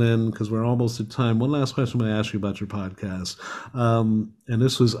ask you, and then because we're almost at time, one last question I'm going to ask you about your podcast. And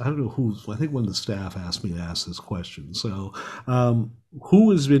this was, I don't know I think one of the staff asked me to ask this question. So,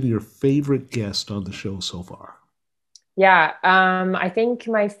 who has been your favorite guest on the show so far? Yeah, I think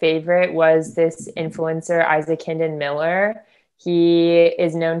my favorite was this influencer, Isaac Hinden Miller. He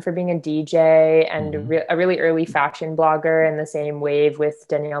is known for being a DJ and a really early fashion blogger in the same wave with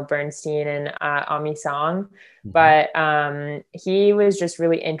Danielle Bernstein and Ami Song. But he was just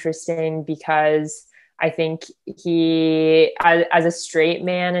really interesting because I think he, as a straight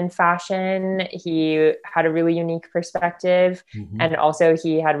man in fashion, he had a really unique perspective. And also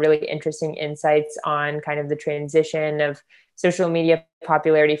he had really interesting insights on kind of the transition of social media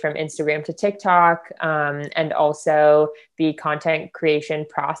popularity from Instagram to TikTok, and also the content creation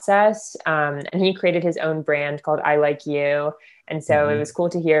process. And he created his own brand called I Like You. And so it was cool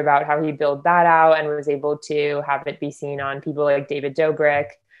to hear about how he built that out and was able to have it be seen on people like David Dobrik.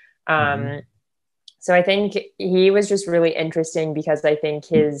 So I think he was just really interesting because I think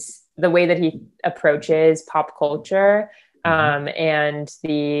the way that he approaches pop culture and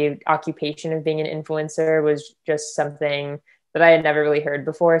the occupation of being an influencer was just something that I had never really heard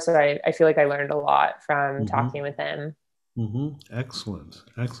before. So I feel like I learned a lot from talking with him. Excellent.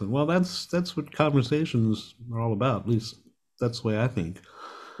 Well, that's what conversations are all about. At least that's the way I think.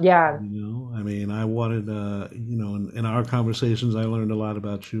 Yeah. I mean, I wanted, in our conversations, I learned a lot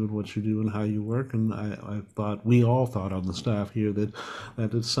about you and what you do and how you work. And we all thought on the staff here that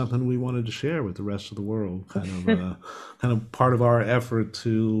it's something we wanted to share with the rest of the world, kind of part of our effort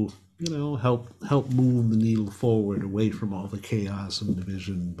to, help move the needle forward away from all the chaos and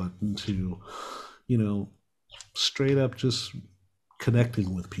division, but into, straight up just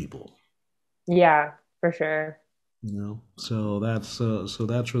connecting with people. Yeah, for sure. So that's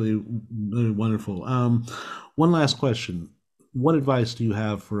really, really wonderful. One last question: what advice do you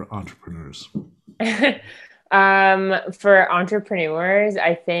have for entrepreneurs? For entrepreneurs,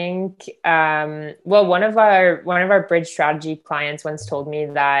 I think, one of our Bridge Strategy clients once told me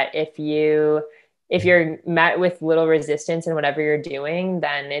that if you're met with little resistance in whatever you're doing,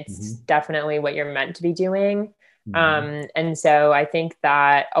 then it's definitely what you're meant to be doing. And so I think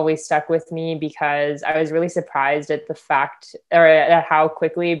that always stuck with me because I was really surprised at the fact or at how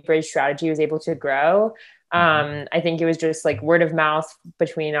quickly Bridge Strategy was able to grow. I think it was just like word of mouth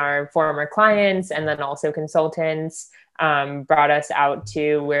between our former clients and then also consultants brought us out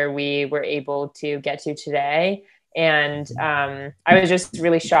to where we were able to get to today. And I was just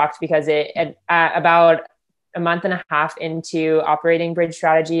really shocked because about a month and a half into operating Bridge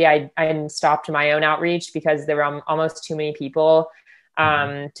Strategy, I stopped my own outreach because there were almost too many people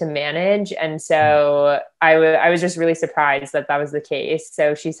to manage. And so I was just really surprised that was the case.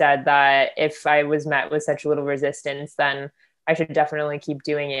 So she said that if I was met with such little resistance, then I should definitely keep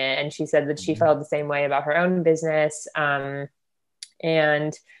doing it. And she said that she felt the same way about her own business and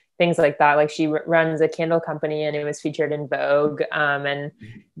things like that. Like she runs a candle company and it was featured in Vogue. And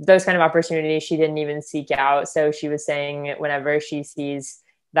those kind of opportunities she didn't even seek out. So she was saying whenever she sees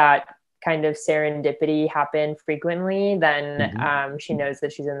that kind of serendipity happen frequently, then she knows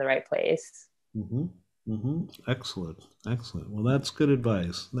that she's in the right place. Excellent, excellent. Well, that's good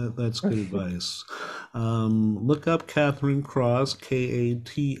advice. That's good advice. Look up Kathryn Cross, Kathryn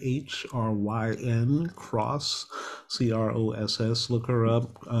Cross, Cross. Look her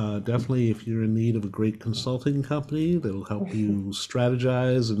up. Definitely, if you're in need of a great consulting company that'll help you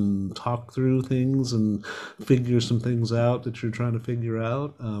strategize and talk through things and figure some things out that you're trying to figure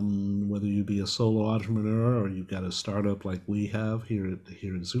out. Whether you be a solo entrepreneur or you've got a startup like we have here at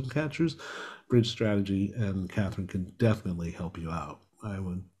Zoomcatchers, Bridge Strategy and Kathryn can definitely help you out. I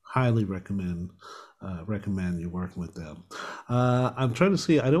would highly recommend you working with them. I'm trying to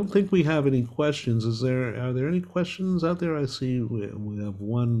see. I don't think we have any questions. Are there any questions out there? I see we have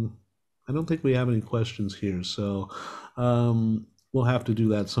one. I don't think we have any questions here. So we'll have to do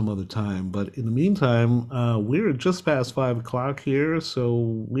that some other time. But in the meantime, we're just past 5 o'clock here,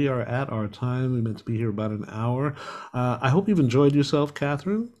 so we are at our time. We meant to be here about an hour. I hope you've enjoyed yourself,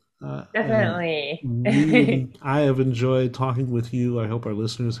 Kathryn. And Definitely. I have enjoyed talking with you. I hope our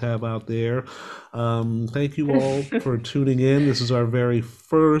listeners have out there. Thank you all for tuning in. This is our very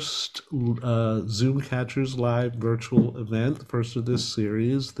first Zoom Catchers live virtual event, the first of this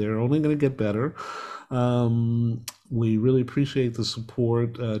series. They're only going to get better. We really appreciate the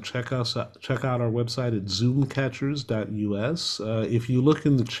support. Check out our website at zoomcatchers.us. If you look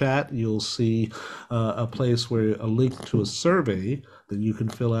in the chat, you'll see a place where a link to a survey that you can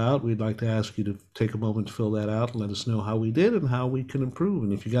fill out. We'd like to ask you to take a moment to fill that out and let us know how we did and how we can improve.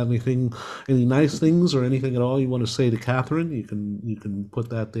 And if you got any nice things or anything at all you want to say to Kathryn, you can put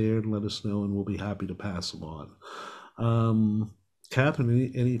that there and let us know, and we'll be happy to pass them on.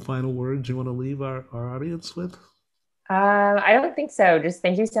 Kathryn, any final words you want to leave our audience with? I don't think so. Just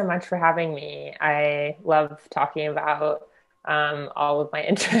thank you so much for having me. I love talking about all of my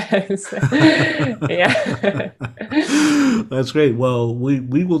interests. Yeah. That's great. Well,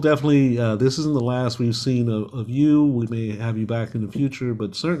 we will definitely, this isn't the last we've seen of you. We may have you back in the future,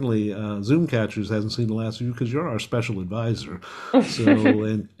 but certainly Zoom Catchers hasn't seen the last of you because you're our special advisor. So,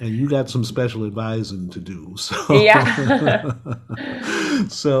 and you got some special advising to do. So, Yeah.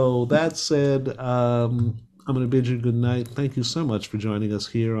 so that said, I'm going to bid you good night. Thank you so much for joining us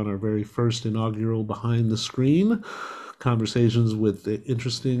here on our very first inaugural Behind the Screen conversations with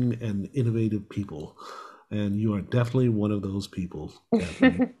interesting and innovative people. And you are definitely one of those people,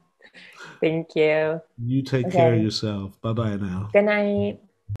 Kathryn. Thank you. You take care of Okay. yourself. Bye bye now. Good night.